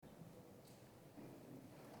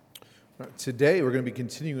Today, we're going to be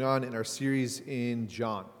continuing on in our series in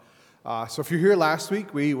John. So if you're here last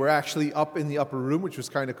week, we were actually up in the upper room, which was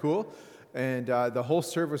kind of cool. And the whole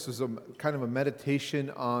service was kind of a meditation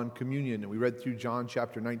on communion. And we read through John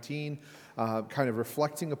chapter 19, kind of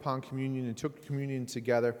reflecting upon communion and took communion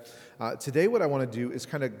together. Today, what I want to do is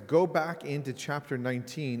kind of go back into chapter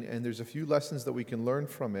 19, and there's a few lessons that we can learn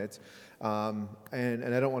from it.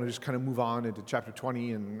 And I don't want to just kind of move on into chapter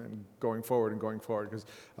 20 and going forward, because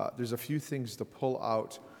there's a few things to pull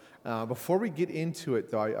out. Before we get into it,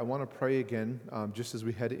 though, I want to pray again, just as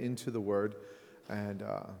we head into the Word, and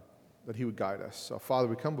that He would guide us. So, Father,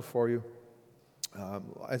 we come before You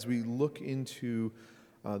as we look into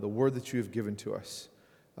the Word that You have given to us.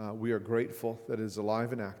 We are grateful that it is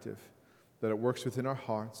alive and active, that it works within our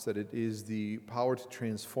hearts, that it is the power to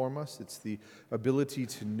transform us. It's the ability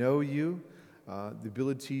to know You, the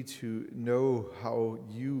ability to know how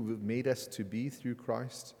You made us to be through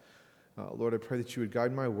Christ. Lord, I pray that You would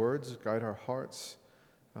guide my words, guide our hearts,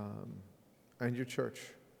 and Your church.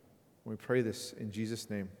 We pray this in Jesus'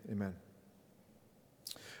 name, amen.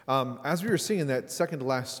 As we were singing that second to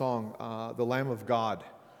last song, the Lamb of God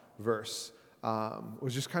verse,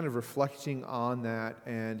 was just kind of reflecting on that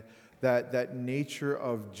and that nature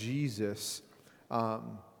of Jesus. I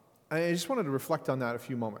just wanted to reflect on that a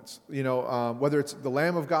few moments. You know, whether it's the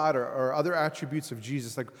Lamb of God or other attributes of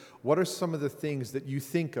Jesus, like what are some of the things that you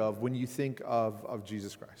think of when you think of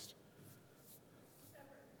Jesus Christ?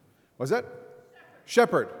 Was that?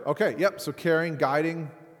 Shepherd. Okay, yep. So caring, guiding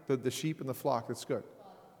the sheep and the flock. That's good.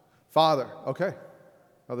 Father. Okay.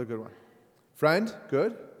 Another good one. Friend.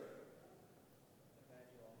 Good.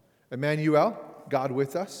 Emmanuel. God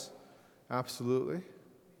with us. Absolutely.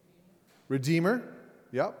 Redeemer.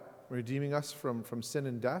 Yep. Redeeming us from sin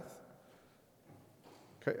and death.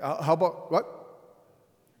 Okay. How about what?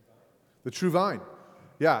 The true vine.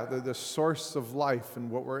 Yeah, the source of life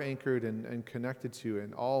and what we're anchored and connected to,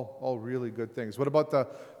 and all really good things. What about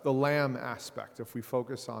the lamb aspect, if we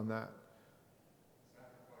focus on that?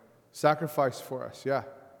 Sacrifice for us, yeah.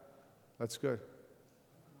 That's good.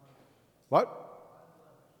 What?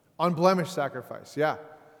 Unblemished sacrifice, yeah.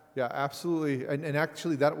 Yeah, absolutely. And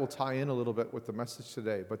actually that will tie in a little bit with the message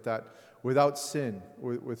today, but that without sin,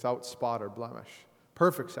 without spot or blemish.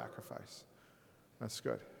 Perfect sacrifice. That's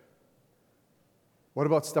good. What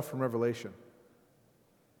about stuff from Revelation?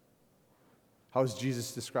 How is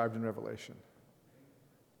Jesus described in Revelation?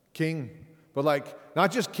 King, but like, not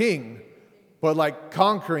just king, but like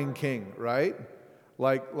conquering king, right?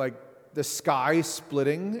 Like the sky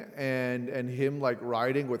splitting and him like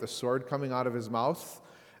riding with a sword coming out of his mouth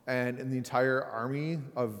and the entire army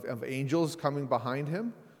of angels coming behind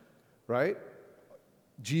him, right?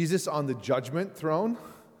 Jesus on the judgment throne,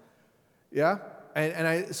 yeah?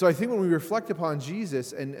 So I think when we reflect upon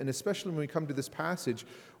Jesus, and especially when we come to this passage,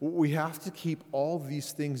 we have to keep all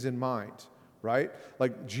these things in mind, right?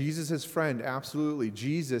 Like Jesus as friend, absolutely.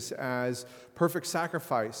 Jesus as perfect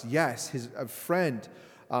sacrifice, yes. His friend,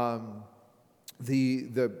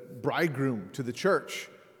 the bridegroom to the church.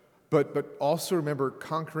 But also remember,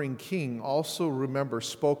 conquering king, also remember,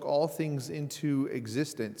 spoke all things into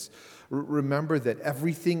existence. Remember that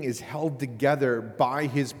everything is held together by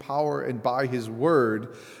His power and by His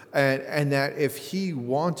word, and that if He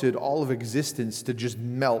wanted all of existence to just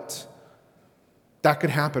melt, that could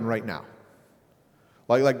happen right now.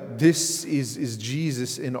 Like this is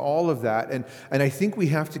Jesus in all of that. And I think we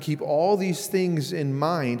have to keep all these things in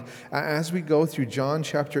mind as we go through John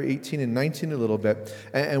chapter 18 and 19 a little bit,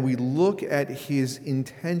 and we look at His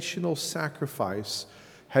intentional sacrifice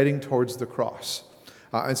heading towards the cross.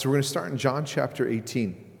 And so we're going to start in John chapter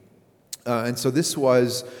 18. And so this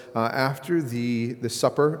was after the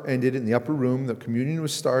supper ended in the upper room, the communion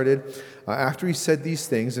was started. After He said these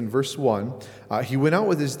things, in verse 1, He went out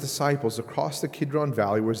with His disciples across the Kidron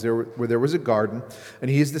Valley where there was a garden,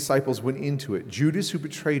 and His disciples went into it. Judas, who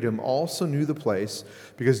betrayed Him, also knew the place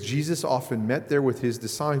because Jesus often met there with His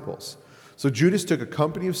disciples. So Judas took a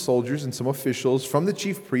company of soldiers and some officials from the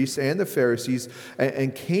chief priests and the Pharisees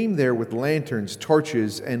and came there with lanterns,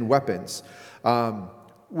 torches, and weapons.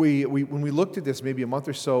 When we looked at this maybe a month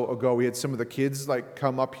or so ago, we had some of the kids like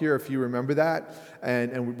come up here, if you remember that,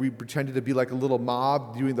 and we pretended to be like a little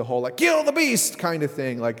mob doing the whole like kill the beast kind of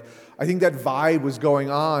thing. Like I think that vibe was going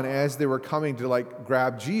on as they were coming to like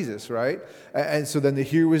grab Jesus, right? And so then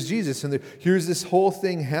here was Jesus, and here's this whole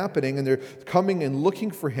thing happening, and they're coming and looking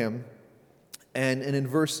for Him. And in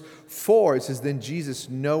verse 4, it says, then Jesus,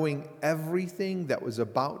 knowing everything that was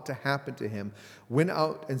about to happen to Him, went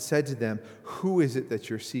out and said to them, who is it that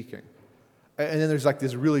you're seeking? And then there's like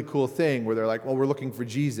this really cool thing where they're like, well, we're looking for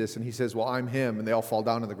Jesus. And he says, well, I'm him. And they all fall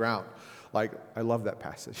down on the ground. Like, I love that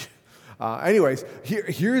passage. Anyways,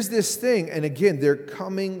 here's this thing. And again, they're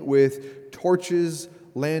coming with torches,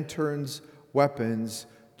 lanterns, weapons.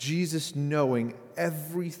 Jesus, knowing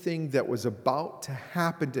everything that was about to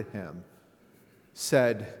happen to him,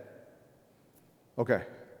 said, okay,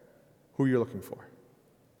 who you're looking for.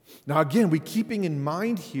 Now again, we keeping in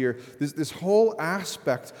mind here this whole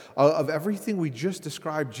aspect of everything we just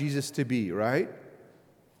described Jesus to be, right?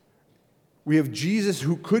 We have Jesus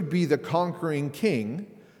who could be the conquering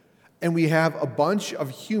king, and we have a bunch of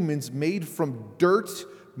humans made from dirt,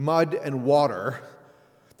 mud, and water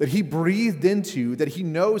that he breathed into, that he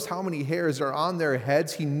knows how many hairs are on their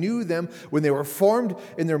heads. He knew them when they were formed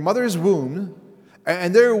in their mother's womb.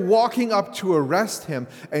 And they're walking up to arrest him.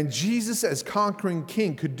 And Jesus, as conquering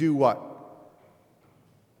king, could do what?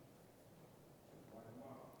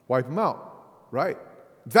 Wipe them out, right?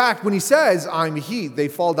 In fact, when he says, I'm he, they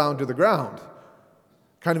fall down to the ground.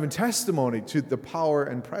 Kind of in testimony to the power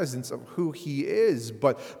and presence of who he is.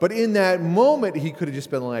 But in that moment, he could have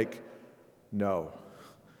just been like, no.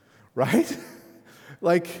 Right?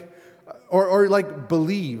 Or like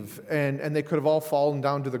believe, and they could have all fallen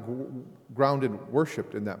down to the ground and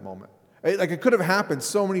worshipped in that moment. Like it could have happened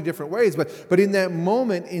so many different ways, but in that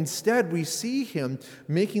moment, instead, we see him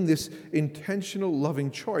making this intentional, loving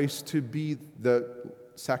choice to be the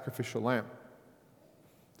sacrificial lamb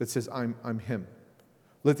that says, I'm him.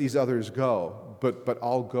 Let these others go, but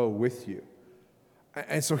I'll go with you.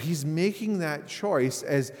 And so he's making that choice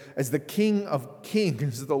as the King of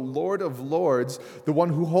Kings, the Lord of Lords, the one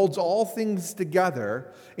who holds all things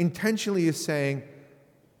together, intentionally is saying,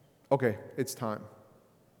 okay, it's time.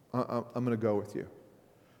 I'm going to go with you.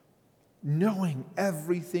 Knowing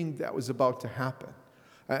everything that was about to happen.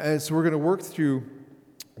 And so we're going to work through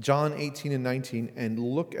John 18 and 19 and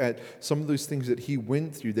look at some of those things that he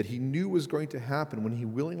went through, that he knew was going to happen when he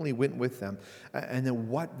willingly went with them, and then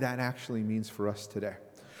what that actually means for us today.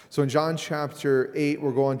 So in John chapter 8,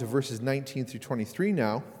 we're going to verses 19 through 23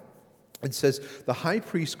 now. It says, the high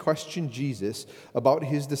priest questioned Jesus about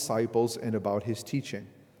his disciples and about his teaching.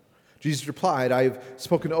 Jesus replied, I have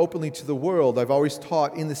spoken openly to the world. I've always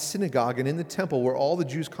taught in the synagogue and in the temple where all the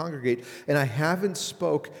Jews congregate, and I haven't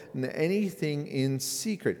spoken anything in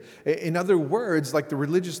secret. In other words, like the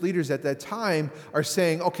religious leaders at that time are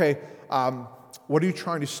saying, okay, what are you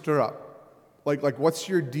trying to stir up? Like what's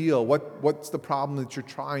your deal? What's the problem that you're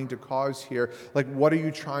trying to cause here? Like, what are you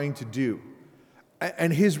trying to do?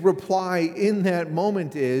 And his reply in that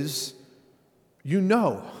moment is, you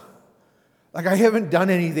know. Like, I haven't done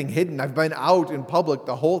anything hidden. I've been out in public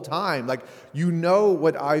the whole time. Like, you know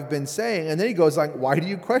what I've been saying. And then he goes like, why do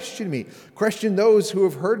you question me? Question those who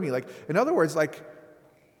have heard me. Like, in other words, like,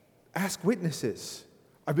 ask witnesses.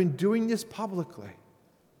 I've been doing this publicly.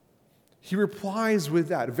 He replies with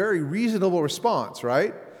that. A very reasonable response,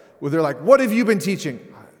 right? Where they're like, what have you been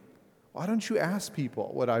teaching? Why don't you ask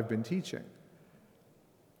people what I've been teaching?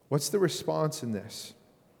 What's the response in this?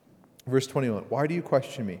 Verse 21, why do you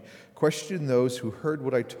question me? Question those who heard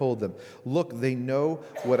what I told them. Look, they know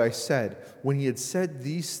what I said. When he had said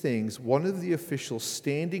these things, one of the officials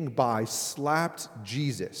standing by slapped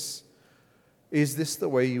Jesus. Is this the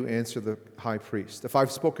way you answer the high priest? If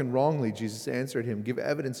I've spoken wrongly, Jesus answered him, give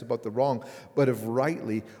evidence about the wrong. But if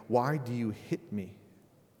rightly, why do you hit me?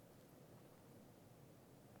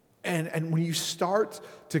 And when you start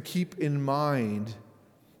to keep in mind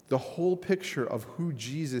the whole picture of who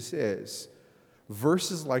Jesus is,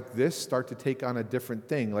 verses like this start to take on a different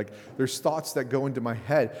thing. Like, there's thoughts that go into my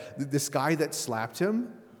head. This guy that slapped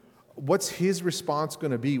him, what's his response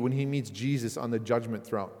going to be when he meets Jesus on the judgment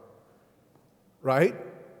throne? Right?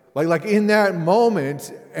 Like in that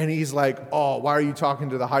moment, and he's like, oh, why are you talking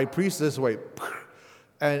to the high priest this way?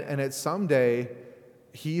 And at someday,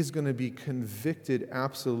 he's going to be convicted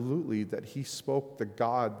absolutely that he spoke the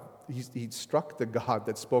God, he struck the God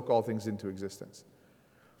that spoke all things into existence.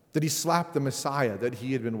 That he slapped the Messiah that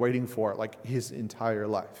he had been waiting for like his entire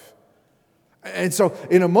life. And so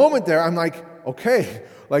in a moment there, I'm like, okay,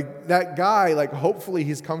 like that guy, like hopefully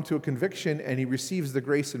he's come to a conviction and he receives the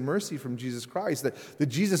grace and mercy from Jesus Christ that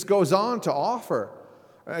Jesus goes on to offer.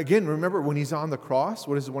 Again, remember when he's on the cross,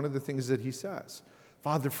 what is one of the things that he says?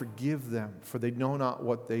 Father, forgive them, for they know not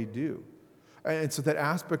what they do. And so that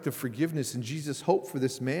aspect of forgiveness and Jesus' hope for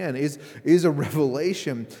this man is a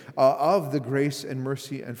revelation of the grace and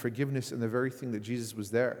mercy and forgiveness and the very thing that Jesus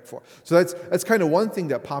was there for. So that's kind of one thing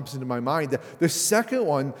that pops into my mind. The second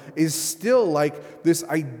one is still like this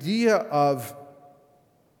idea of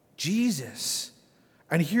Jesus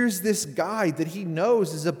And here's this guy that he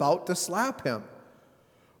knows is about to slap him,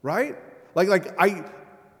 right? Like I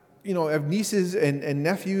have nieces and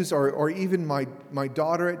nephews, or even my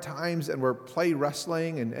daughter at times, and we're play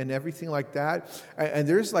wrestling and everything like that. And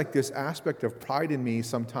there's like this aspect of pride in me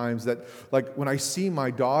sometimes that, like, when I see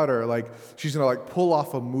my daughter, like, she's gonna like pull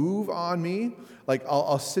off a move on me, like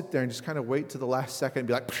I'll sit there and just kind of wait to the last second and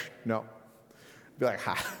be like, no. Be like,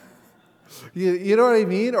 ha. You know what I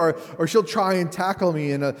mean? Or she'll try and tackle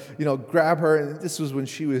me and grab her. And this was when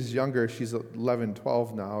she was younger. She's 11,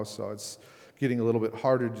 12 now, so it's getting a little bit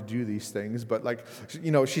harder to do these things. But like,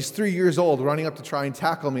 she's 3 years old, running up to try and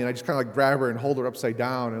tackle me, and I just kind of like grab her and hold her upside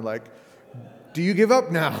down and like, do you give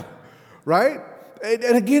up now? Right?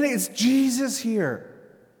 And again, it's Jesus here.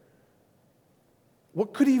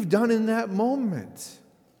 What could he have done in that moment?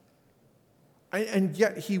 And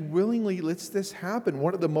yet he willingly lets this happen.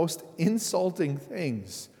 One of the most insulting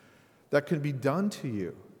things that can be done to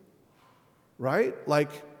you, right?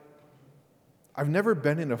 Like, I've never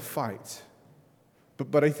been in a fight,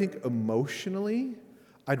 but I think emotionally,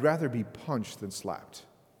 I'd rather be punched than slapped.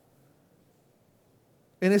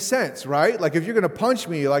 In a sense, right? Like, if you're going to punch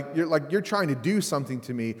me, you're trying to do something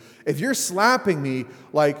to me. If you're slapping me,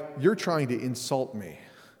 like, you're trying to insult me.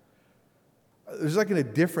 There's like a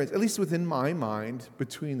difference, at least within my mind,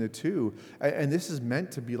 between the two. And this is meant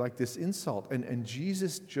to be like this insult. And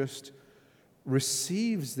Jesus just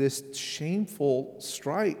receives this shameful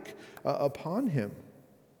strike upon him.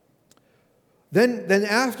 Then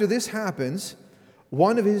after this happens,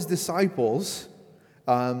 one of his disciples,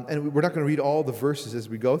 and we're not going to read all the verses as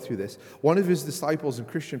we go through this. One of his disciples, and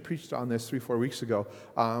Christian preached on this 3-4 weeks ago,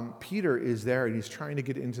 Peter is there, and he's trying to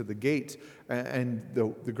get into the gate, and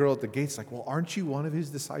the girl at the gate's like, well, aren't you one of his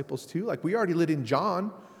disciples too? Like, we already lit in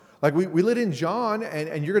John. Like, we lit in John,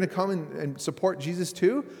 and you're going to come and support Jesus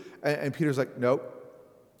too? And Peter's like, nope,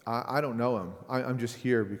 I don't know him. I'm just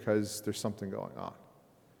here because there's something going on.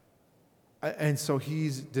 And so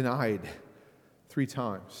he's denied 3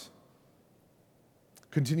 times.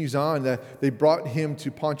 Continues on, they brought him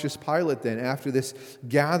to Pontius Pilate then after this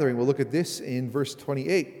gathering. We'll look at this in verse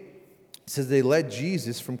 28. It says, they led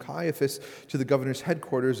Jesus from Caiaphas to the governor's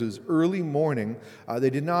headquarters. It was early morning. They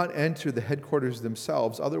did not enter the headquarters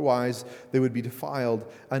themselves, otherwise they would be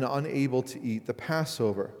defiled and unable to eat the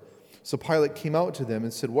Passover. So Pilate came out to them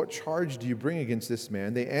and said, what charge do you bring against this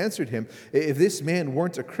man? They answered him, if this man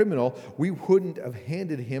weren't a criminal, we wouldn't have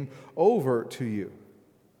handed him over to you.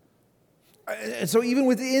 And so even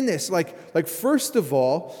within this, like first of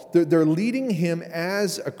all, they're leading him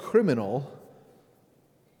as a criminal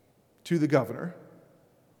to the governor.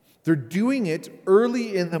 They're doing it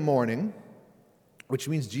early in the morning, which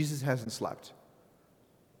means Jesus hasn't slept.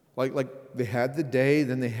 Like they had the day,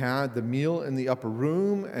 then they had the meal in the upper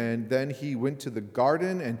room, and then he went to the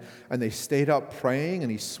garden, and they stayed up praying,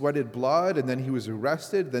 and he sweated blood, and then he was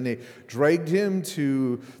arrested. Then they dragged him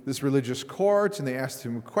to this religious court, and they asked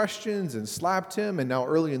him questions and slapped him, and now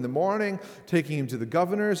early in the morning, taking him to the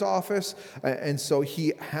governor's office. And so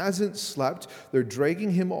he hasn't slept. They're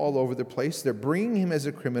dragging him all over the place. They're bringing him as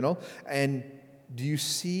a criminal. And do you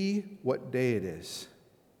see what day it is?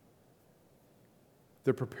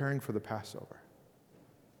 They're preparing for the Passover.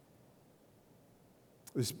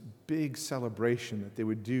 This big celebration that they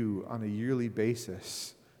would do on a yearly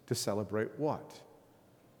basis to celebrate what?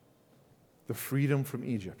 The freedom from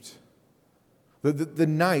Egypt. The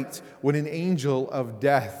night when an angel of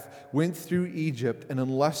death went through Egypt, and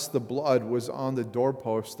unless the blood was on the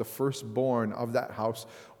doorpost, the firstborn of that house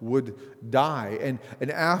would die.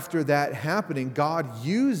 And after that happening, God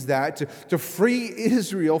used that to free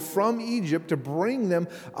Israel from Egypt, to bring them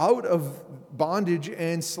out of bondage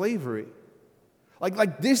and slavery.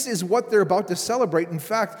 Like this is what they're about to celebrate. In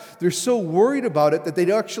fact, they're so worried about it that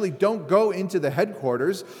they actually don't go into the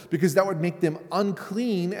headquarters because that would make them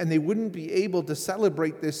unclean and they wouldn't be able to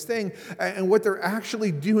celebrate this thing. And what they're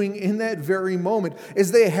actually doing in that very moment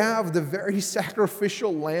is they have the very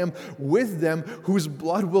sacrificial lamb with them whose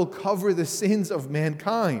blood will cover the sins of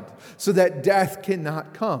mankind so that death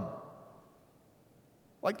cannot come.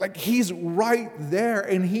 Like he's right there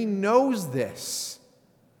and he knows this.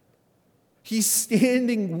 He's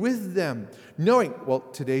standing with them, knowing, well,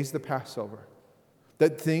 today's the Passover.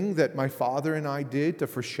 That thing that my father and I did to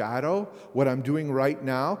foreshadow what I'm doing right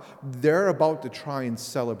now, they're about to try and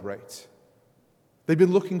celebrate. They've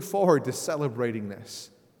been looking forward to celebrating this.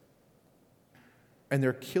 And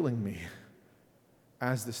they're killing me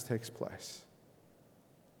as this takes place.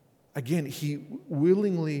 Again, he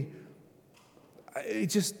willingly,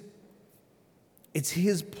 it's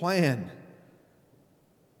his plan.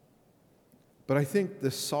 But I think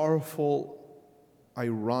the sorrowful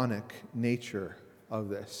ironic nature of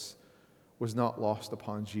this was not lost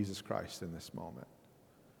upon Jesus Christ in this moment.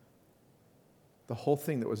 The whole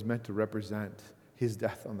thing that was meant to represent his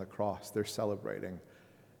death on the cross, they're celebrating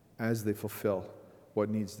as they fulfill what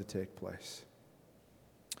needs to take place.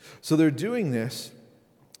 So they're doing this.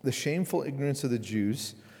 The shameful ignorance of the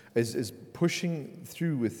Jews is pushing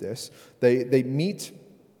through with this. They meet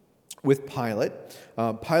with Pilate.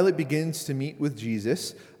 Pilate begins to meet with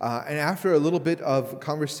Jesus, and after a little bit of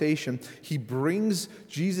conversation, he brings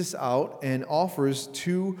Jesus out and offers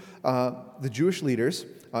to the Jewish leaders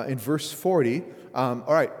in verse 40, all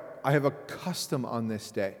right, I have a custom on this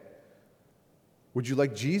day. Would you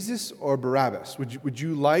like Jesus or Barabbas? Would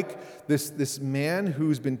you like this man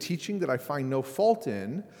who's been teaching that I find no fault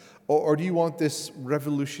in, or do you want this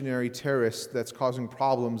revolutionary terrorist that's causing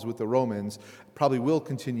problems with the Romans, probably will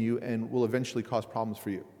continue and will eventually cause problems for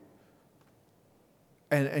you?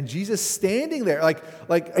 And Jesus standing there,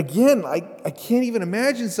 like again, I can't even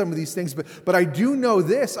imagine some of these things, but I do know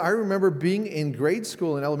this. I remember being in grade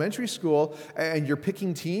school and elementary school, and you're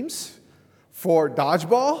picking teams for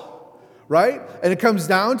dodgeball, right? And it comes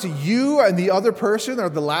down to you and the other person are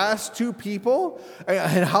the last two people.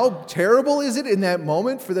 And how terrible is it in that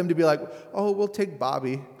moment for them to be like, oh, we'll take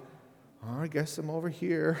Bobby. Oh, I guess I'm over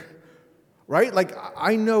here, right? Like,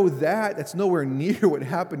 I know that's nowhere near what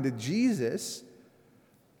happened to Jesus.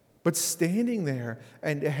 But standing there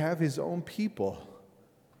and to have his own people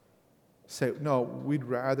say, no, we'd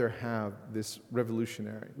rather have this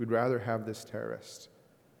revolutionary. We'd rather have this terrorist.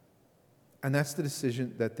 And that's the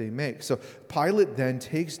decision that they make. So Pilate then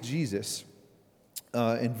takes Jesus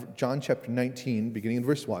in John chapter 19, beginning in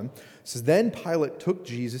verse 1. It says, then Pilate took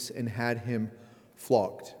Jesus and had him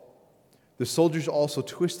flogged. The soldiers also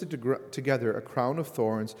twisted together a crown of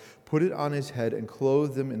thorns, put it on his head, and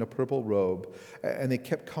clothed him in a purple robe. And they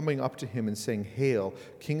kept coming up to him and saying, Hail,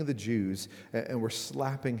 King of the Jews, and were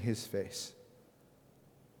slapping his face.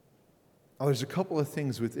 Now, there's a couple of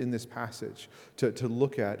things within this passage to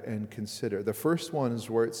look at and consider. The first one is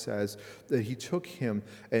where it says that he took him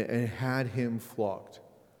and had him flogged.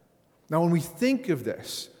 Now, when we think of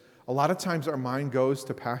this, a lot of times our mind goes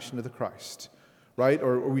to Passion of the Christ, right?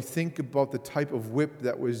 Or we think about the type of whip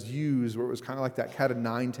that was used, where it was kind of like that cat of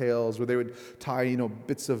nine tails, where they would tie,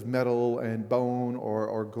 bits of metal and bone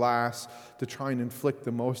or glass to try and inflict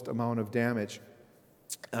the most amount of damage.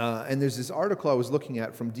 And there's this article I was looking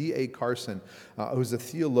at from D.A. Carson, who's a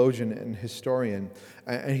theologian and historian,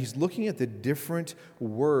 and he's looking at the different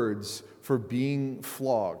words for being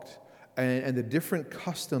flogged and the different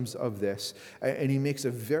customs of this. And he makes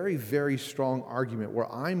a very, very strong argument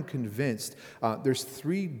where I'm convinced there's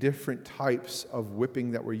three different types of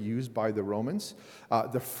whipping that were used by the Romans.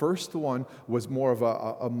 The first one was more of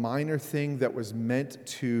a minor thing that was meant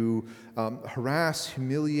to harass,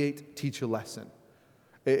 humiliate, teach a lesson.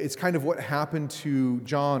 It's kind of what happened to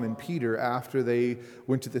John and Peter after they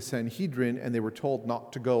went to the Sanhedrin and they were told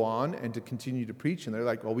not to go on and to continue to preach. And they're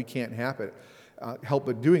like, well, we can't help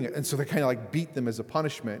but doing it. And so they kind of like beat them as a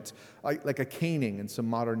punishment, like a caning in some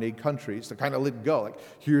modern day countries. To kind of let go, like,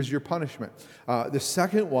 here's your punishment. The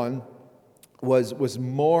second one was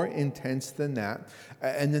more intense than that.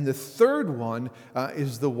 And then the third one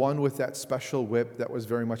is the one with that special whip that was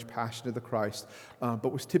very much Passion of the Christ,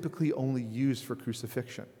 but was typically only used for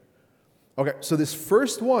crucifixion. Okay, so this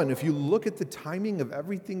first one, if you look at the timing of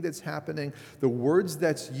everything that's happening, the words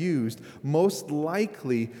that's used, most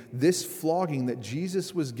likely this flogging that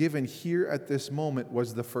Jesus was given here at this moment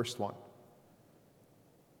was the first one,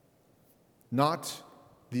 not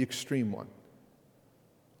the extreme one.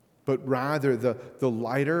 But rather the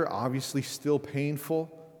lighter, obviously still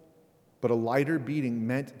painful, but a lighter beating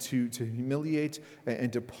meant to humiliate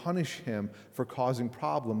and to punish him for causing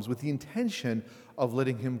problems with the intention of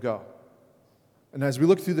letting him go. And as we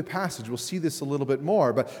look through the passage, we'll see this a little bit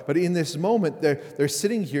more. But in this moment, they're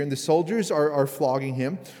sitting here, and the soldiers are flogging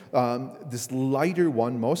him, this lighter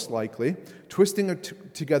one most likely, twisting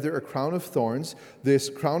together a crown of thorns. This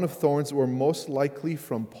crown of thorns were most likely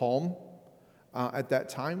from palm at that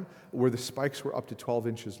time, where the spikes were up to 12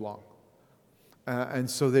 inches long. And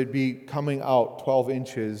so they'd be coming out 12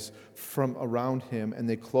 inches from around him, and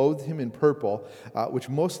they clothed him in purple, which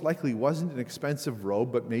most likely wasn't an expensive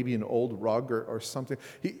robe, but maybe an old rug or something.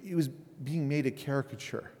 He was being made a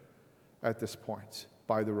caricature at this point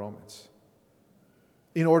by the Romans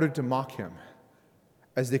in order to mock him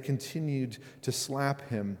as they continued to slap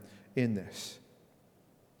him in this.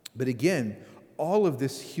 But again, all of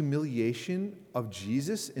this humiliation of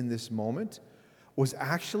Jesus in this moment was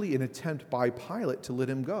actually an attempt by Pilate to let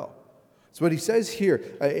him go. So what he says here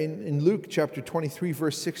in Luke chapter 23,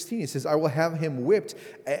 verse 16, he says, I will have him whipped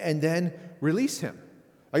and then release him.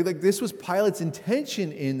 Like this was Pilate's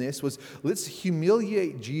intention in this was, let's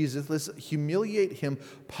humiliate Jesus, let's humiliate him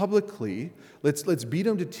publicly, let's beat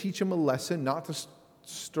him to teach him a lesson, not to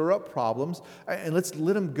stir up problems, and let's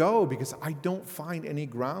let him go because I don't find any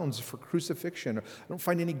grounds for crucifixion, or I don't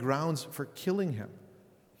find any grounds for killing him.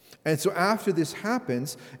 And so after this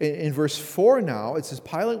happens, in verse 4 now, it says,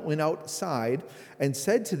 Pilate went outside and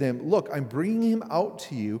said to them, look, I'm bringing him out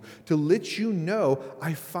to you to let you know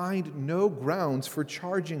I find no grounds for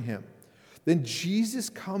charging him. Then Jesus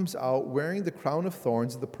comes out wearing the crown of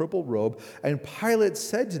thorns, the purple robe, and Pilate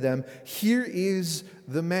said to them, here is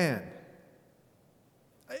the man.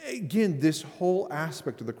 Again, this whole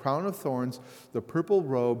aspect of the crown of thorns, the purple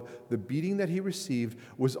robe, the beating that he received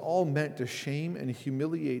was all meant to shame and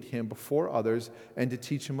humiliate him before others and to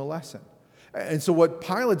teach him a lesson. And so what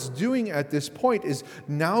Pilate's doing at this point is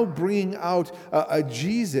now bringing out a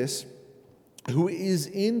Jesus who is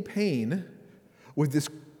in pain with this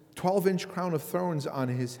 12-inch crown of thorns on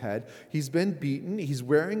his head. He's been beaten. He's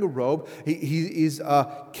wearing a robe. He is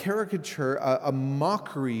a caricature, a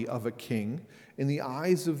mockery of a king in the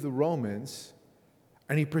eyes of the Romans,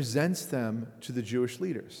 and he presents them to the Jewish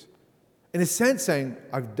leaders. In a sense, saying,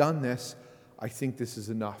 I've done this. I think this is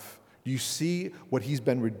enough. Do you see what he's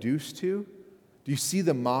been reduced to? Do you see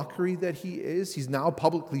the mockery that he is? He's now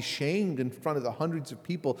publicly shamed in front of the hundreds of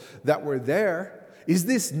people that were there. Is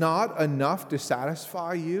this not enough to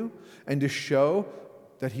satisfy you and to show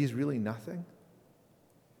that he's really nothing?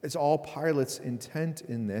 It's all Pilate's intent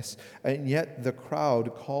in this, and yet the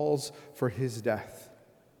crowd calls for his death.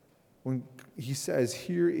 When he says,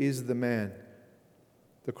 here is the man,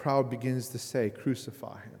 the crowd begins to say,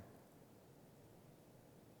 crucify him.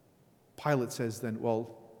 Pilate says then,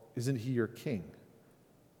 well, isn't he your king?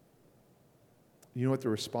 You know what the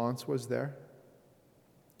response was there?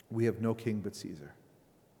 We have no king but Caesar.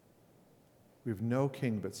 We have no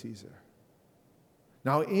king but Caesar.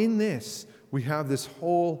 Now, in this, we have this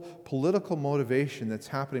whole political motivation that's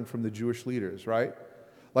happening from the Jewish leaders, right?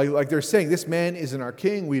 Like they're saying, this man isn't our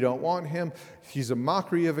king. We don't want him. He's a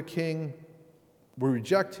mockery of a king. We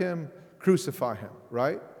reject him. Crucify him,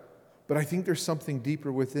 right? But I think there's something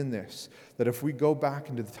deeper within this, that if we go back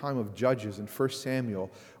into the time of Judges in 1 Samuel,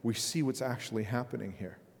 we see what's actually happening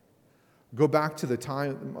here. Go back to the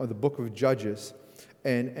time of the book of Judges,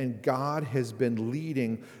 and God has been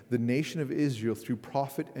leading the nation of Israel through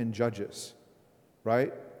prophet and judges,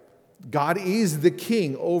 right? God is the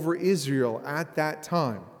king over Israel at that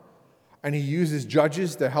time. And he uses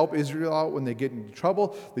judges to help Israel out when they get into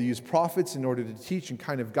trouble. They use prophets in order to teach and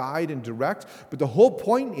kind of guide and direct. But the whole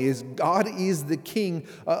point is God is the king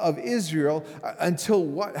of Israel until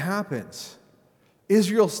what happens?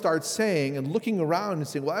 Israel starts saying and looking around and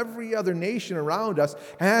saying, well, every other nation around us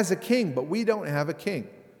has a king, but we don't have a king.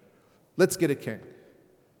 Let's get a king.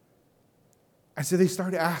 And so they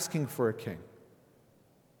start asking for a king.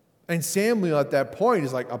 And Samuel at that point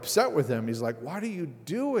is like upset with them. He's like, what are you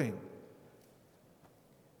doing?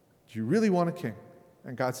 Do you really want a king?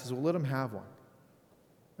 And God says, well, let him have one.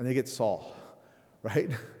 And they get Saul, right?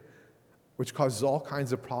 Which causes all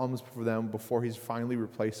kinds of problems for them before he's finally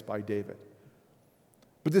replaced by David.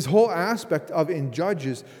 But this whole aspect of in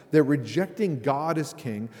Judges, they're rejecting God as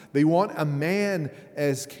king. They want a man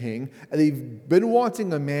as king. And they've been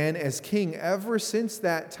wanting a man as king ever since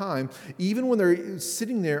that time. Even when they're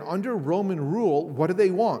sitting there under Roman rule, what do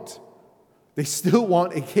they want? They still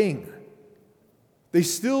want a king. They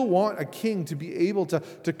still want a king to be able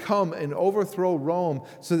to come and overthrow Rome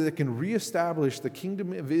so that they can reestablish the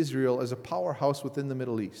kingdom of Israel as a powerhouse within the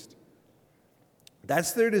Middle East.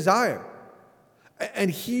 That's their desire.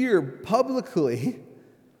 And here, publicly,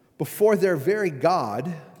 before their very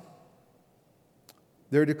God,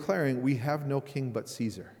 they're declaring, we have no king but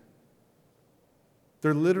Caesar.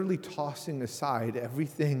 They're literally tossing aside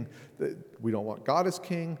everything that we don't want God as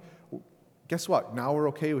king. Guess what? Now we're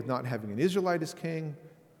okay with not having an Israelite as king.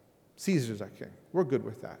 Caesar's our king. We're good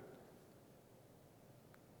with that.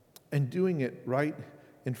 And doing it right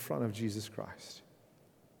in front of Jesus Christ.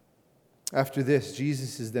 After this,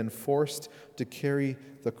 Jesus is then forced to carry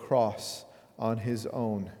the cross on his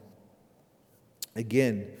own.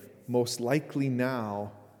 Again, most likely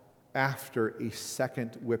now after a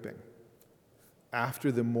second whipping, after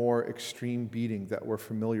the more extreme beating that we're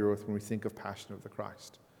familiar with when we think of Passion of the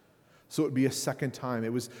Christ. So it would be a second time.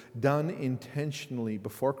 It was done intentionally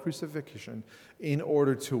before crucifixion in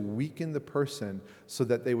order to weaken the person so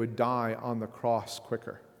that they would die on the cross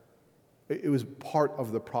quicker. It was part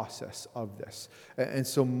of the process of this. And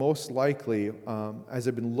so most likely, as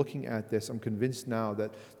I've been looking at this, I'm convinced now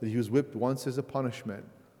that he was whipped once as a punishment,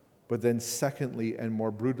 but then secondly and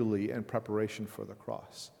more brutally in preparation for the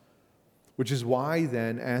cross. Which is why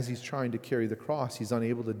then, as he's trying to carry the cross, he's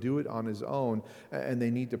unable to do it on his own, and they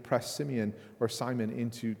need to press Simon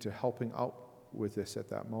into helping out with this at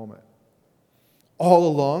that moment. All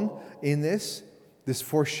along in this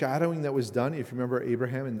foreshadowing that was done, if you remember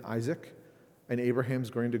Abraham and Isaac, and Abraham's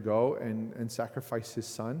going to go and sacrifice his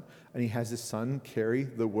son, and he has his son carry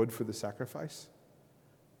the wood for the sacrifice.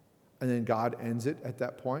 And then God ends it at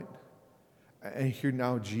that point. And here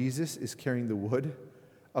now Jesus is carrying the wood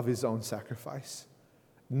of his own sacrifice,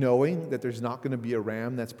 knowing that there's not going to be a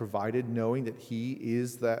ram that's provided, knowing that he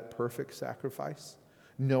is that perfect sacrifice,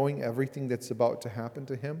 knowing everything that's about to happen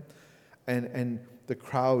to him, and the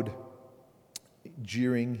crowd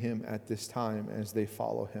jeering him at this time as they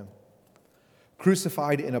follow him.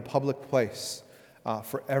 Crucified in a public place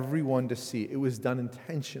for everyone to see. It was done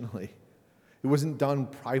intentionally. It wasn't done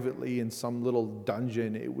privately in some little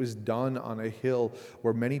dungeon. It was done on a hill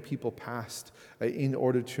where many people passed in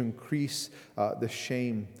order to increase the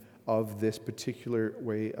shame of this particular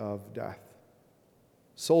way of death.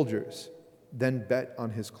 Soldiers then bet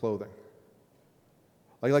on his clothing.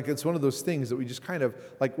 Like it's one of those things that we just kind of,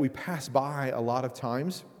 like we pass by a lot of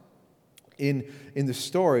times in the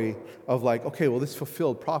story of like, okay, well, this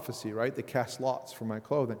fulfilled prophecy, right? They cast lots for my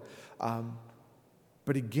clothing.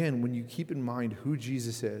 But again, when you keep in mind who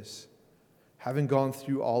Jesus is, having gone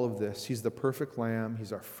through all of this, he's the perfect lamb,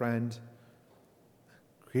 he's our friend,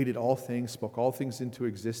 created all things, spoke all things into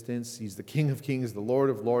existence, he's the King of Kings, the Lord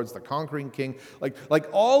of Lords, the conquering King, like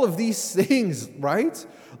all of these things, right?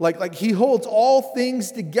 Like he holds all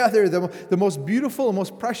things together, the most beautiful and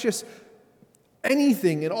most precious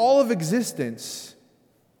anything in all of existence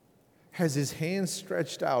has his hands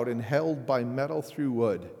stretched out and held by metal through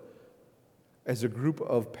wood as a group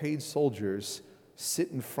of paid soldiers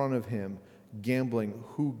sit in front of him gambling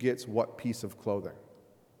who gets what piece of clothing.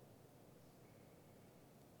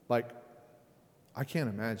 Like, I can't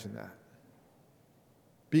imagine that.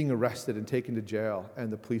 Being arrested and taken to jail,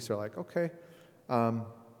 and the police are like, okay,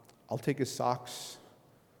 I'll take his socks,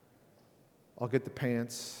 I'll get the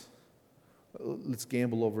pants, let's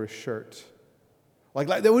gamble over his shirt. Like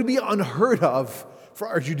that would be unheard of for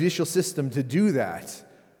our judicial system to do that,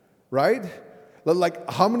 right? Like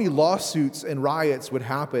how many lawsuits and riots would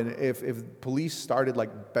happen if police started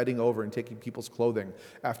like betting over and taking people's clothing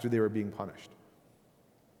after they were being punished?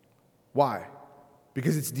 Why?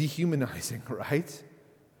 Because it's dehumanizing, right?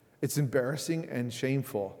 It's embarrassing and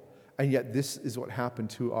shameful. And yet this is what happened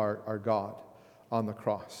to our God on the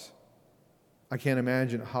cross. I can't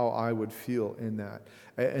imagine how I would feel in that.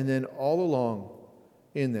 And then all along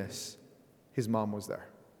in this, his mom was there.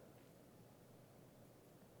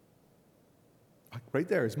 Like right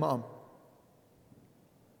there, his mom.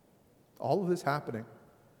 All of this happening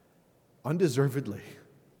undeservedly.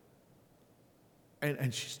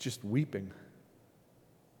 And she's just weeping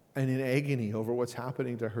and in agony over what's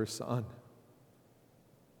happening to her son.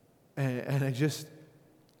 And I just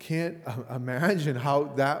can't imagine how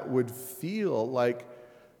that would feel. Like,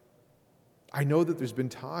 I know that there's been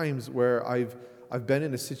times where I've been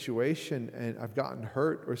in a situation and I've gotten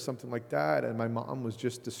hurt or something like that, and my mom was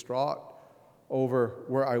just distraught over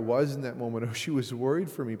where I was in that moment, or she was worried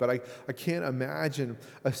for me. But I can't imagine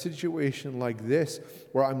a situation like this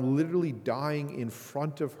where I'm literally dying in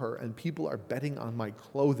front of her and people are betting on my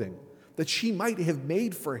clothing that she might have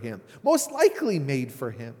made for him, most likely made for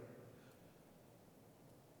him.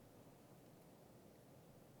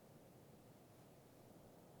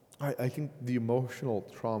 I think the emotional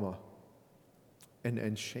trauma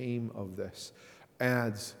and shame of this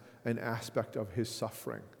adds an aspect of his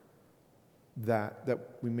suffering that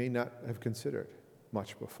we may not have considered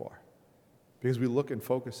much before. Because we look and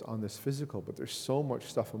focus on this physical, but there's so much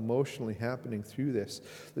stuff emotionally happening through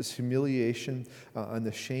this humiliation and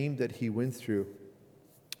the shame that he went through,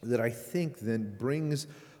 that I think then brings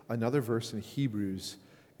another verse in Hebrews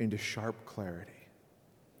into sharp clarity.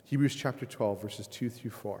 Hebrews chapter 12, verses 2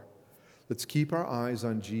 through 4. Let's keep our eyes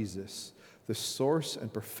on Jesus, the source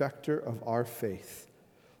and perfecter of our faith.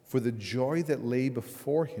 For the joy that lay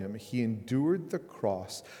before him, he endured the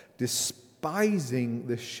cross, despising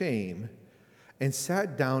the shame, and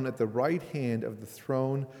sat down at the right hand of the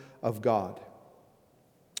throne of God.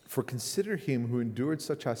 For consider him who endured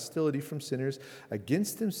such hostility from sinners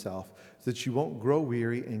against himself, so that you won't grow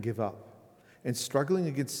weary and give up. And struggling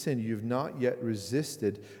against sin, you have not yet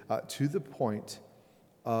resisted to the point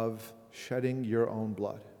of shedding your own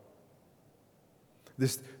blood.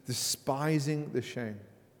 this despising the shame.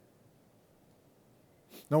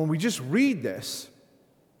 Now, when we just read this,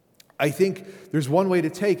 I think there's one way to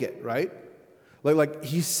take it, right? Like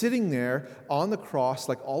he's sitting there on the cross,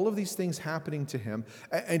 like all of these things happening to him,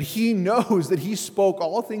 and he knows that he spoke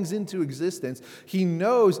all things into existence. He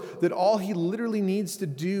knows that all he literally needs to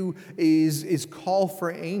do is call for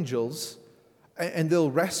angels, and they'll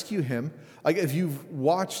rescue him. Like if you've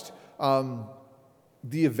watched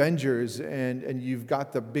the Avengers, and you've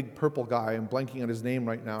got the big purple guy, I'm blanking on his name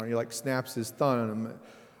right now, and he like snaps his thumb.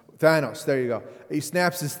 Thanos, there you go. He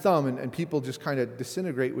snaps his thumb, and people just kind of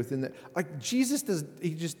disintegrate within that. Like Jesus does,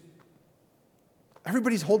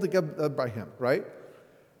 everybody's holding up by him, right?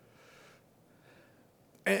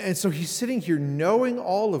 And so he's sitting here knowing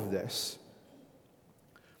all of this,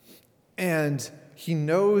 and he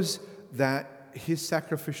knows that his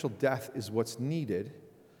sacrificial death is what's needed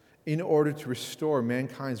in order to restore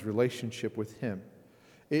mankind's relationship with him,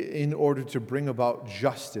 in order to bring about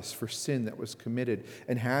justice for sin that was committed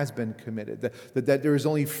and has been committed, that there is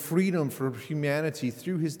only freedom for humanity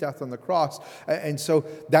through his death on the cross. And so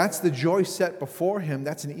that's the joy set before him.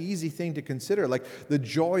 That's an easy thing to consider, like the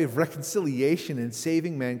joy of reconciliation and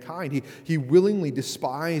saving mankind. He willingly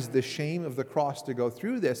despised the shame of the cross to go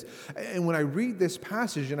through this. And when I read this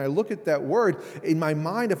passage and I look at that word, in my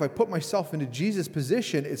mind, if I put myself into Jesus'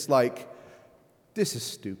 position, it's like, this is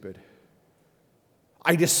stupid.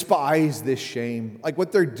 I despise this shame. Like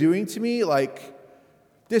what they're doing to me, like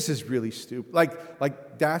this is really stupid.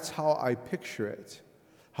 Like that's how I picture it.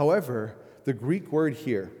 However, the Greek word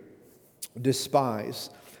here, despise,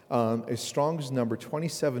 is Strong's number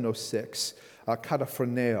 2706,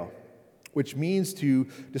 kataphroneo, which means to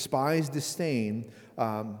despise, disdain,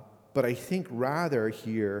 but I think rather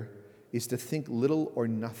here is to think little or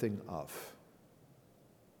nothing of.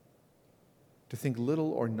 To think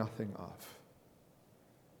little or nothing of.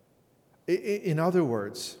 In other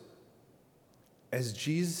words, as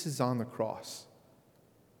Jesus is on the cross,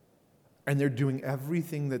 and they're doing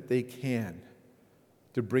everything that they can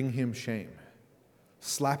to bring him shame,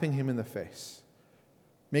 slapping him in the face,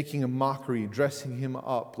 making a mockery, dressing him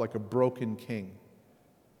up like a broken king,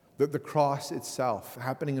 the cross itself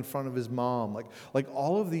happening in front of his mom, like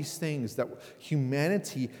all of these things that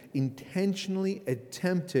humanity intentionally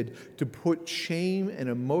attempted to put shame and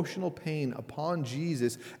emotional pain upon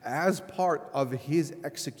Jesus as part of his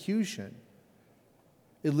execution.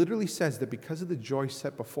 It literally says that because of the joy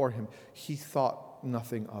set before him, he thought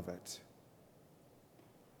nothing of it.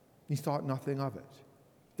 He thought nothing of it.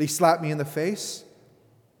 They slapped me in the face.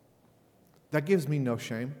 That gives me no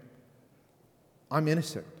shame. I'm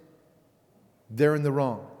innocent. They're in the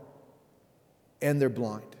wrong, and they're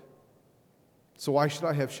blind. So why should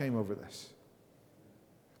I have shame over this?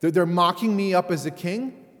 They're mocking me up as a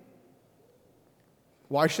king.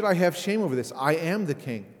 Why should I have shame over this? I am the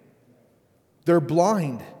king. They're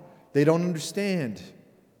blind. They don't understand.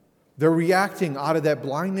 They're reacting out of that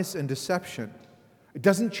blindness and deception. It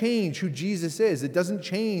doesn't change who Jesus is. It doesn't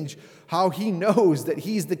change how he knows that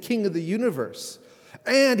he's the king of the universe.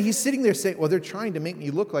 And he's sitting there saying, well, they're trying to make me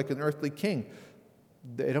look like an earthly king.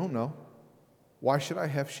 They don't know. Why should I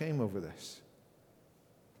have shame over this?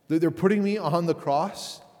 They're putting me on the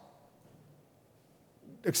cross,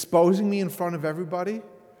 exposing me in front of everybody,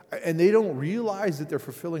 and they don't realize that they're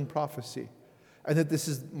fulfilling prophecy and that this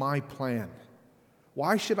is my plan.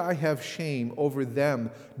 Why should I have shame over them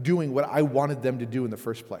doing what I wanted them to do in the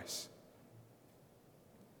first place?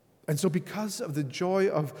 And so because of the joy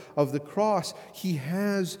of the cross, he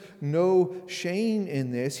has no shame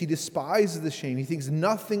in this. He despises the shame. He thinks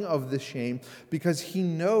nothing of the shame because he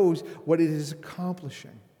knows what it is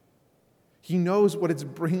accomplishing. He knows what it's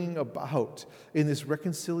bringing about in this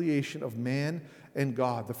reconciliation of man and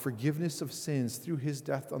God, the forgiveness of sins through his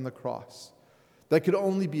death on the cross that could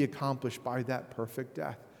only be accomplished by that perfect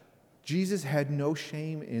death. Jesus had no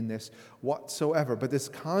shame in this whatsoever. But this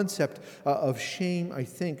concept of shame, I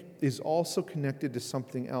think, is also connected to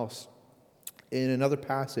something else in another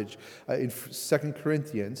passage in 2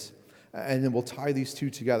 Corinthians, and then we'll tie these two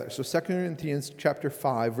together. So 2 Corinthians chapter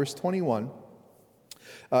 5, verse 21,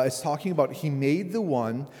 it's talking about he made the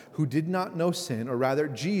one who did not know sin, or rather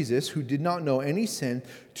Jesus, who did not know any sin,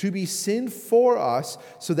 to be sin for us,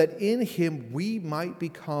 so that in him we might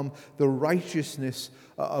become the righteousness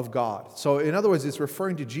of God. So in other words, it's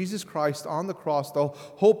referring to Jesus Christ on the cross. The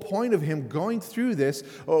whole point of him going through this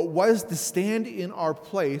was to stand in our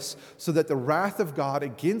place so that the wrath of God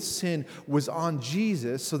against sin was on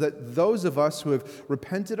Jesus, so that those of us who have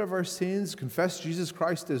repented of our sins, confessed Jesus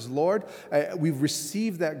Christ as Lord, we've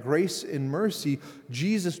received that grace and mercy.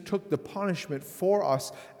 Jesus took the punishment for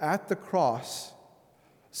us at the cross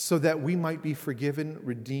so that we might be forgiven,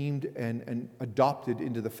 redeemed, and adopted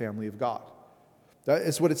into the family of God. That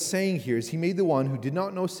is what it's saying here, is he made the one who did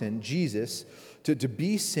not know sin, Jesus, to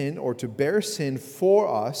be sin or to bear sin for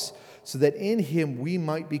us, so that in him we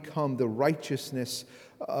might become the righteousness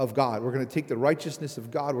of God. We're going to take the righteousness of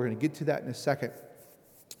God. We're going to get to that in a second.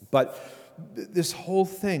 But this whole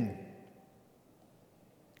thing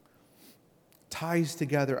ties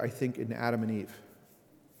together, I think, in Adam and Eve.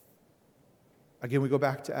 Again, we go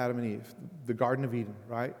back to Adam and Eve, the Garden of Eden,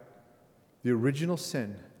 right? The original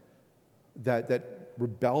sin that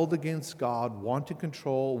rebelled against God, wanting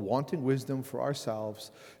control, wanting wisdom for ourselves,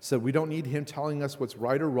 said we don't need him telling us what's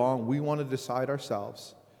right or wrong. We want to decide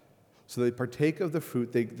ourselves. So they partake of the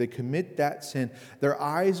fruit. They commit that sin. Their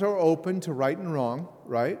eyes are open to right and wrong,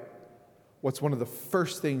 right? What's one of the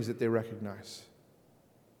first things that they recognize?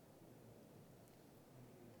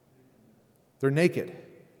 They're naked,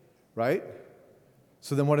 right?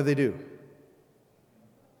 So then what do?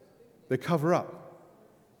 They cover up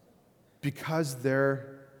because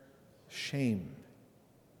they're shame,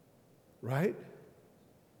 right?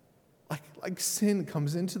 Like sin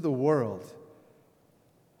comes into the world,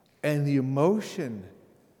 and the emotion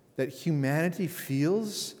that humanity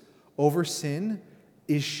feels over sin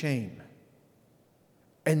is shame.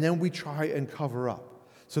 And then we try and cover up.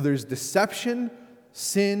 So there's deception,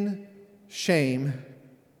 sin, shame,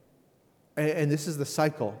 and this is the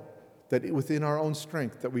cycle that within our own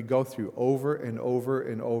strength that we go through over and over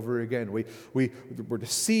and over again. We're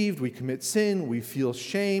deceived, we commit sin, we feel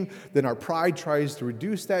shame, then our pride tries to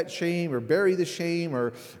reduce that shame or bury the shame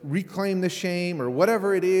or reclaim the shame or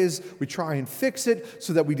whatever it is. We try and fix it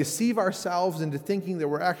so that we deceive ourselves into thinking that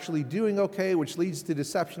we're actually doing okay, which leads to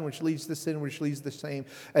deception, which leads to sin, which leads to shame.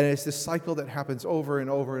 And it's this cycle that happens over and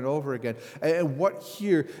over and over again. And what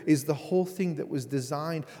here is the whole thing that was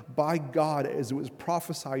designed by God as it was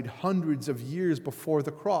prophesied hundreds of years before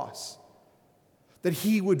the cross, that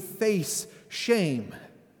he would face shame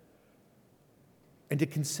and to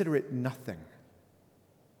consider it nothing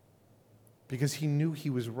because he knew he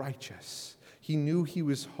was righteous. He knew he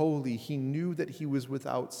was holy. He knew that he was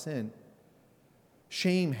without sin.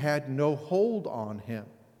 Shame had no hold on him,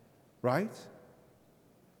 right?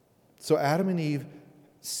 So Adam and Eve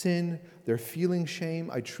sin, they're feeling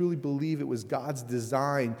shame. I truly believe it was God's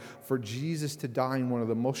design for Jesus to die in one of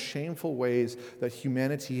the most shameful ways that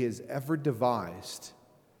humanity has ever devised,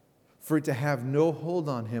 for it to have no hold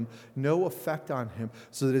on him, no effect on him,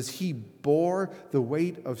 so that as he bore the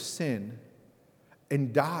weight of sin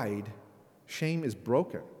and died, shame is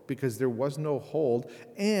broken because there was no hold,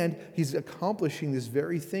 and he's accomplishing this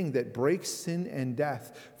very thing that breaks sin and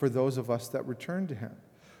death for those of us that return to him.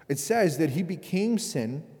 It says that he became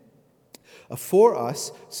sin for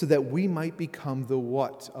us so that we might become the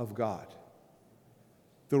what of God?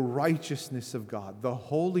 The righteousness of God, the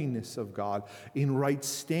holiness of God, in right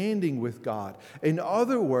standing with God. In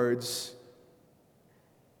other words,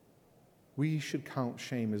 we should count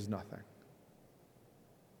shame as nothing.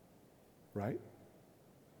 Right?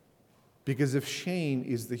 Because if shame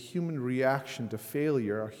is the human reaction to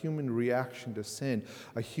failure, a human reaction to sin,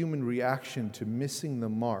 a human reaction to missing the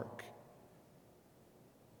mark,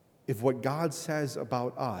 if what God says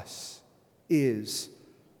about us is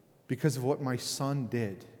because of what my son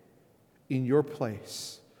did in your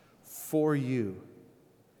place for you,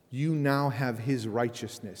 you now have his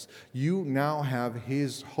righteousness. You now have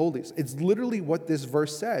his holiness. It's literally what this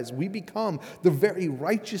verse says. We become the very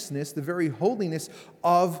righteousness, the very holiness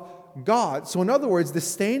of God. So in other words, the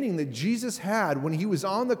standing that Jesus had when he was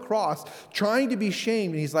on the cross trying to be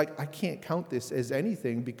shamed, and he's like, I can't count this as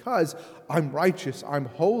anything because I'm righteous, I'm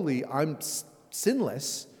holy, I'm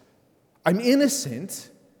sinless, I'm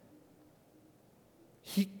innocent.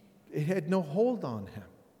 It had no hold on him.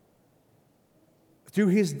 Through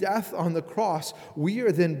his death on the cross, we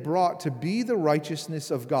are then brought to be the righteousness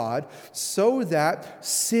of God so that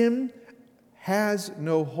sin has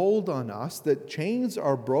no hold on us, that chains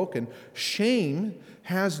are broken. Shame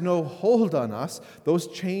has no hold on us. Those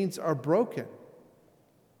chains are broken.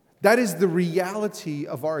 That is the reality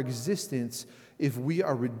of our existence if we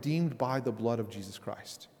are redeemed by the blood of Jesus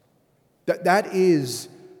Christ. That is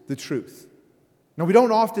the truth. Now, we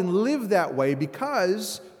don't often live that way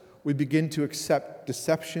because we begin to accept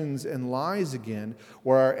deceptions and lies again,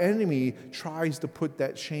 where our enemy tries to put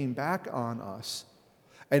that shame back on us.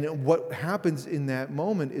 And what happens in that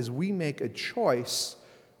moment is we make a choice,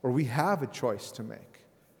 or we have a choice to make.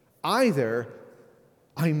 Either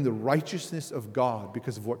I'm the righteousness of God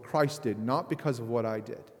because of what Christ did, not because of what I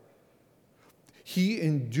did. He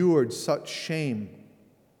endured such shame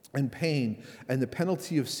and pain and the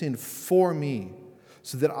penalty of sin for me,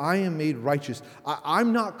 so that I am made righteous.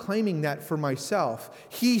 I'm not claiming that for myself.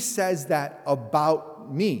 He says that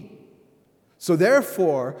about me. So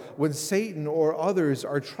therefore, when Satan or others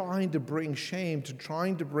are trying to bring shame,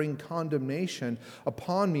 trying to bring condemnation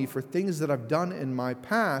upon me for things that I've done in my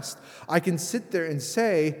past, I can sit there and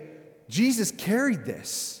say, Jesus carried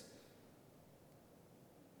this.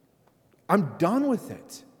 I'm done with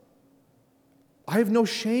it. I have no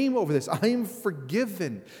shame over this. I am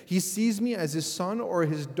forgiven. He sees me as his son or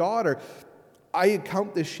his daughter. I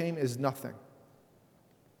count this shame as nothing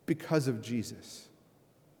because of Jesus.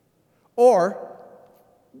 Or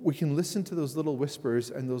we can listen to those little whispers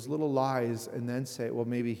and those little lies and then say, well,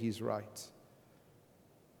 maybe he's right.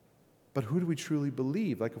 But who do we truly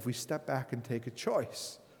believe? Like if we step back and take a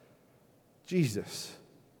choice, Jesus.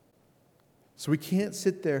 So we can't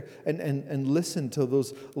sit there and listen to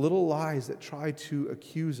those little lies that try to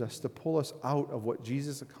accuse us, to pull us out of what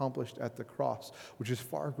Jesus accomplished at the cross, which is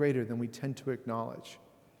far greater than we tend to acknowledge.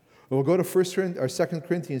 We'll go to 2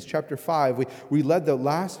 Corinthians chapter 5. We led the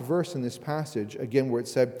last verse in this passage, again, where it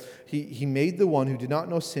said, He made the one who did not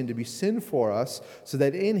know sin to be sin for us, so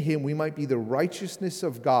that in him we might be the righteousness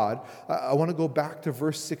of God. I want to go back to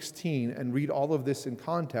verse 16 and read all of this in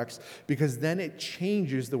context, because then it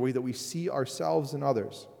changes the way that we see ourselves and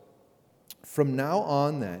others. From now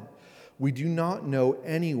on, then, we do not know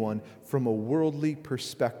anyone from a worldly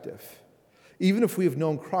perspective. Even if we have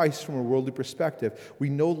known Christ from a worldly perspective,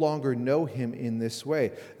 we no longer know him in this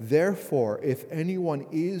way. Therefore, if anyone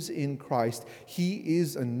is in Christ, he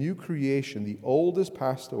is a new creation. The old has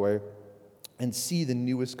passed away, and see, the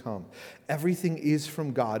new has come. Everything is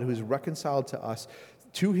from God, who is reconciled to us,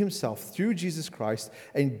 to himself through Jesus Christ,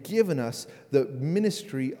 and given us the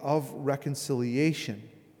ministry of reconciliation.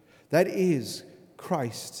 That is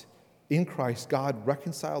Christ. In Christ, God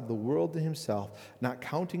reconciled the world to himself, not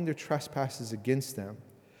counting their trespasses against them,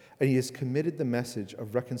 and he has committed the message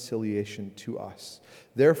of reconciliation to us.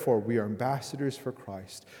 Therefore, we are ambassadors for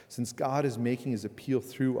Christ. Since God is making his appeal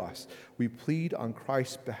through us, we plead on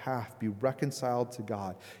Christ's behalf, be reconciled to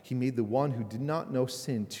God. He made the one who did not know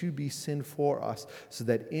sin to be sin for us, so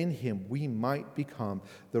that in him we might become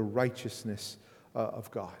the righteousness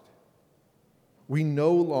of God. We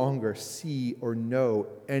no longer see or know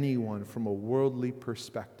anyone from a worldly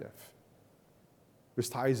perspective. This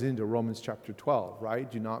ties into Romans chapter 12,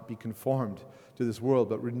 right? Do not be conformed to this world,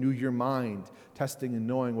 but renew your mind, testing and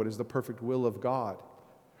knowing what is the perfect will of God.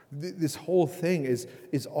 This whole thing is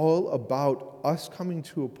all about us coming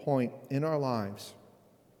to a point in our lives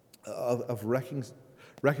of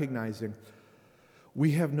recognizing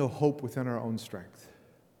we have no hope within our own strength.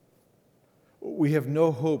 We have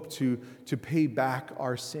no hope to pay back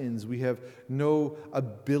our sins. We have no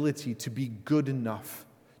ability to be good enough,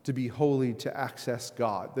 to be holy, to access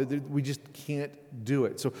God. We just can't do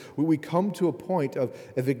it. So we come to a point of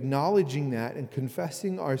acknowledging that and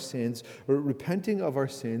confessing our sins, or repenting of our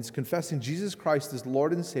sins, confessing Jesus Christ as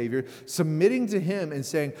Lord and Savior, submitting to him and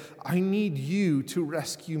saying, I need you to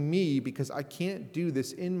rescue me because I can't do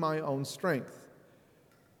this in my own strength.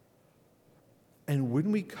 And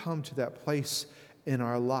when we come to that place in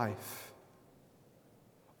our life,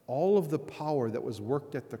 all of the power that was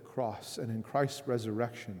worked at the cross and in Christ's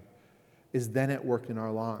resurrection is then at work in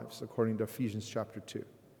our lives, according to Ephesians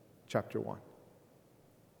chapter 1.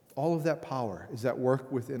 All of that power is at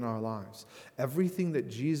work within our lives. Everything that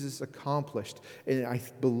Jesus accomplished, and I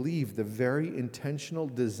believe the very intentional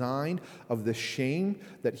design of the shame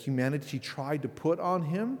that humanity tried to put on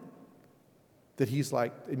him, that he's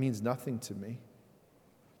like, it means nothing to me.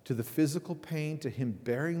 To the physical pain, to him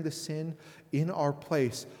bearing the sin in our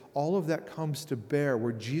place, all of that comes to bear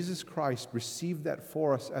where Jesus Christ received that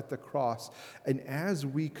for us at the cross. And as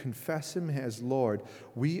we confess him as Lord,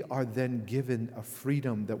 we are then given a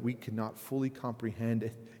freedom that we cannot fully comprehend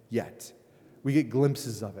yet. We get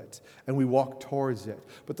glimpses of it, and we walk towards it.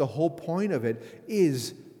 But the whole point of it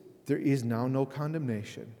is there is now no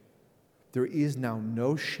condemnation. There is now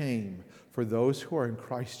no shame for those who are in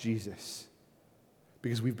Christ Jesus,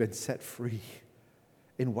 because we've been set free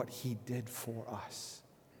in what he did for us.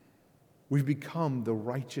 We've become the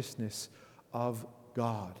righteousness of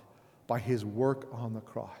God by his work on the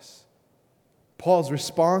cross. Paul's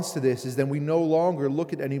response to this is then we no longer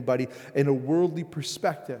look at anybody in a worldly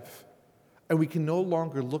perspective, and we can no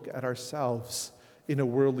longer look at ourselves in a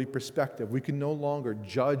worldly perspective. We can no longer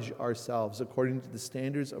judge ourselves according to the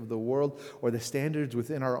standards of the world or the standards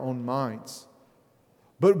within our own minds.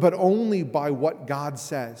 But only by what God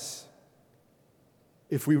says.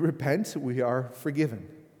 If we repent, we are forgiven.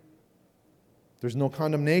 There's no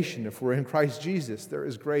condemnation if we're in Christ Jesus. There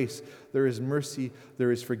is grace, there is mercy,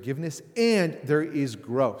 there is forgiveness, and there is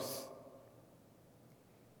growth.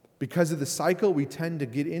 Because of the cycle we tend to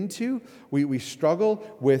get into, we struggle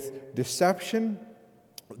with deception,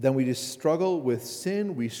 then we just struggle with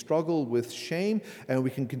sin, we struggle with shame, and we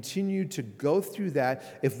can continue to go through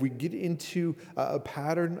that if we get into a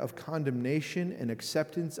pattern of condemnation and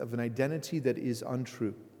acceptance of an identity that is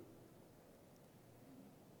untrue.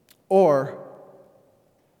 Or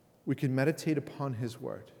we can meditate upon His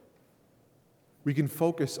Word. We can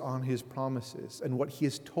focus on His promises and what He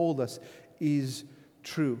has told us is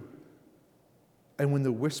true. And when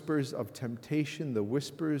the whispers of temptation, the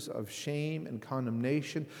whispers of shame and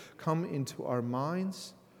condemnation come into our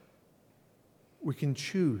minds, we can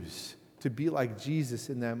choose to be like Jesus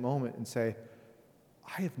in that moment and say,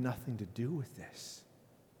 I have nothing to do with this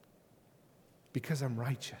because I'm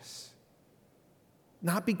righteous.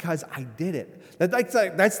 Not because I did it.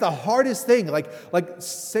 That's the hardest thing. Like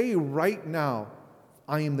say right now,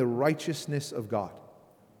 I am the righteousness of God.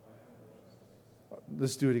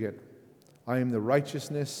 Let's do it again. I am the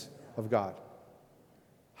righteousness of God.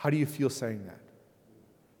 How do you feel saying that?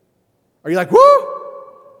 Are you like, woo?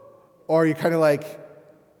 Or are you kind of like,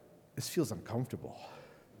 this feels uncomfortable,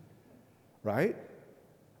 right?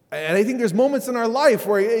 And I think there's moments in our life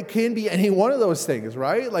where it can be any one of those things,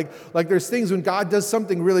 right? Like there's things when God does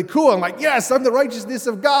something really cool. I'm like, yes, I'm the righteousness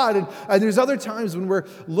of God. And there's other times when we're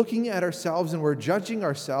looking at ourselves and we're judging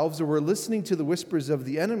ourselves, or we're listening to the whispers of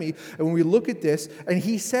the enemy. And when we look at this and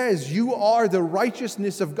he says, you are the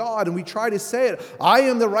righteousness of God, and we try to say it, I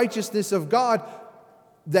am the righteousness of God,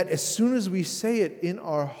 that as soon as we say it in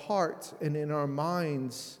our heart and in our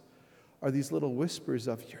minds are these little whispers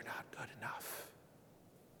of, you're not good enough.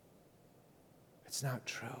 It's not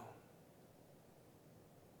true.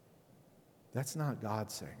 That's not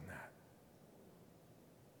God saying that.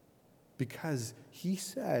 Because he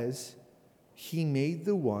says he made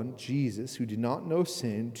the one, Jesus, who did not know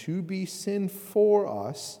sin, to be sin for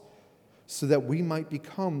us so that we might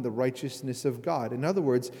become the righteousness of God. In other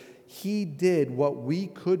words, he did what we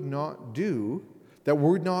could not do, that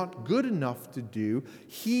we're not good enough to do.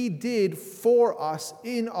 He did for us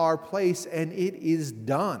in our place, and it is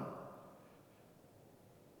done.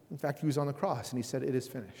 In fact, he was on the cross and he said, it is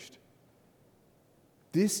finished.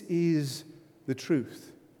 This is the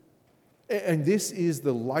truth. And this is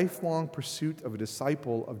the lifelong pursuit of a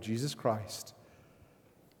disciple of Jesus Christ,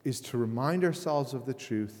 is to remind ourselves of the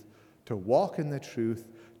truth, to walk in the truth,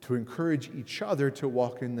 to encourage each other to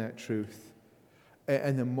walk in that truth.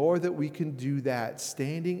 And the more that we can do that,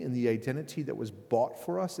 standing in the identity that was bought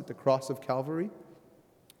for us at the cross of Calvary,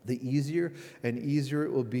 the easier and easier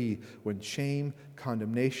it will be when shame,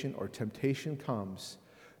 condemnation, or temptation comes,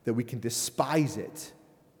 that we can despise it.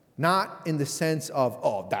 Not in the sense of,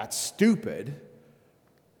 oh, that's stupid,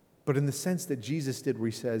 but in the sense that Jesus did, where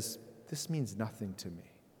he says, this means nothing to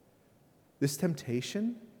me. This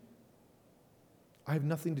temptation, I have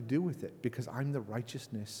nothing to do with it because I'm the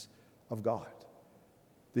righteousness of God.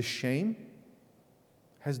 This shame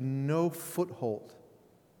has no foothold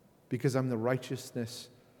because I'm the righteousness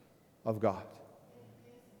of God.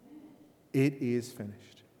 It is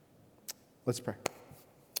finished. Let's pray.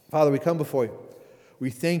 Father, we come before you. We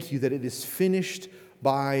thank you that it is finished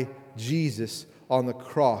by Jesus on the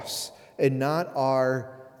cross and not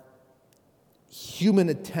our human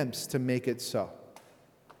attempts to make it so.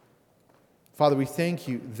 Father, we thank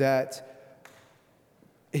you that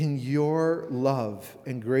in your love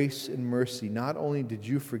and grace and mercy, not only did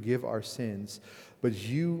you forgive our sins, but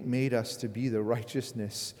you made us to be the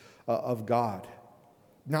righteousness of God.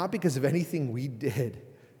 Not because of anything we did,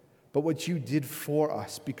 but what you did for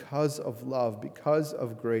us because of love, because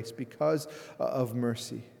of grace, because of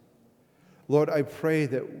mercy. Lord, I pray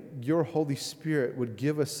that your Holy Spirit would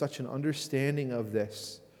give us such an understanding of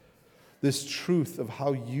this truth of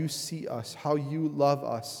how you see us, how you love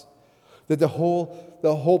us, that the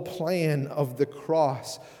whole plan of the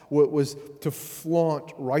cross was to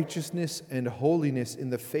flaunt righteousness and holiness in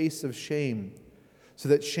the face of shame, so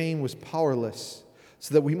that shame was powerless,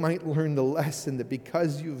 so that we might learn the lesson that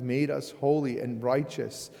because you've made us holy and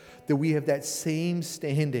righteous, that we have that same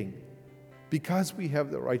standing because we have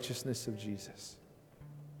the righteousness of Jesus.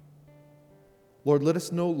 Lord, let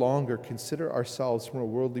us no longer consider ourselves from a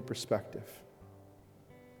worldly perspective,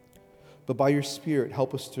 but by your Spirit,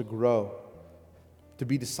 help us to grow, to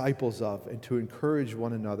be disciples of, and to encourage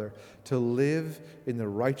one another to live in the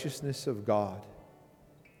righteousness of God,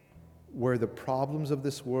 where the problems of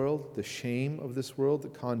this world, the shame of this world, the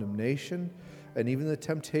condemnation, and even the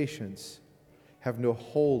temptations have no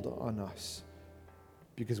hold on us,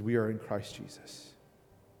 because we are in Christ Jesus.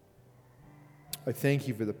 I thank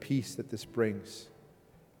you for the peace that this brings.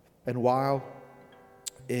 And while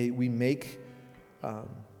we make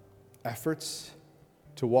efforts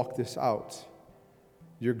to walk this out,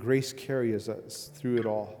 your grace carries us through it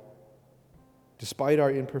all. Despite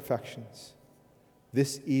our imperfections,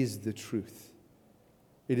 this is the truth.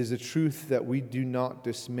 It is a truth that we do not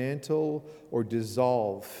dismantle or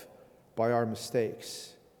dissolve by our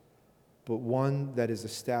mistakes, but one that is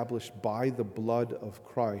established by the blood of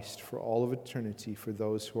Christ for all of eternity for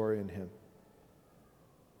those who are in him.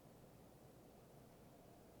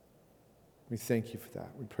 We thank you for that.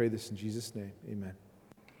 We pray this in Jesus' name. Amen.